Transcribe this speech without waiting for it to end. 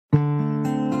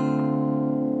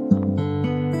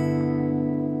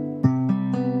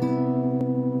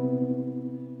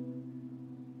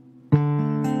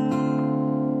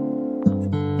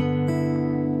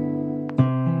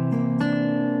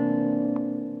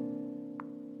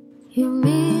You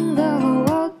mean the whole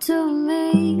world to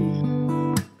me.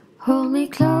 Hold me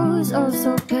close, oh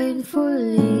so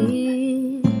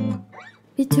painfully.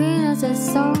 Between us there's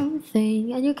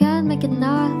something, and you can't make it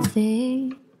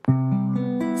nothing.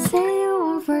 Say you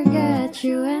won't forget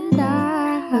you and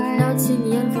I've not seen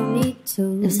the end for me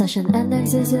too. If such an end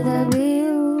existed, I'd be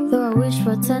you. Though I wish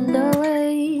for tender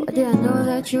way, but did I know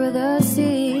that you were the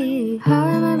sea? How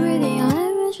am I breathing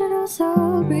your original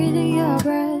soul? Breathing your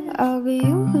breath, I'll be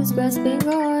you who's grasping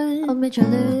on. I'll meet your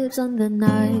lips on the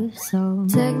knife. So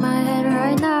take my hand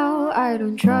right now, I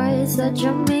don't try, it's such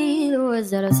a mean. The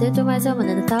words that I say to myself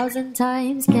 1,000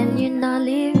 times. Can you not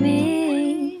leave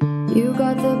me? You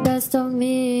got the best of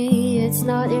me. It's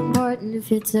not important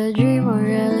if it's a dream or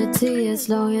reality, as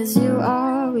long as you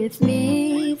are with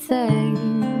me.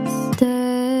 Thanks.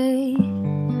 Day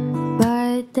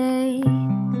by day,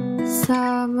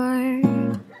 summer,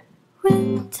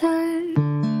 winter.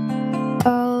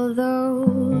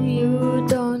 Although you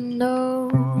don't know,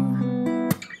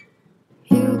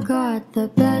 you got the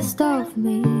best of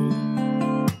me.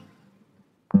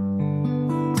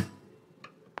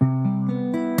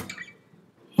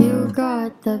 You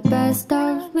got the best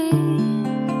of me.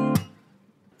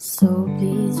 So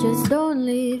please just don't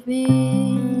leave me.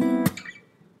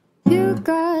 You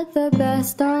got the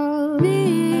best of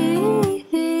me,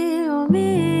 oh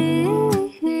me.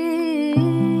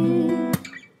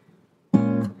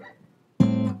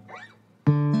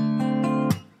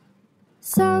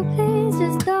 So please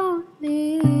just don't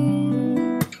leave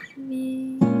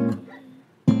me.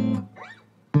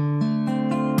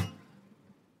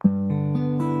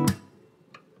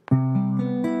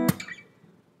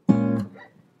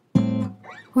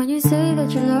 When you say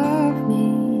that you love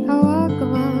me, I walk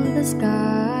among the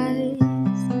skies.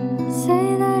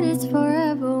 Say that it's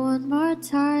forever one more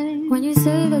time. When you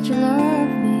say that you love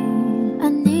me, I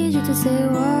need you to say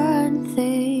why.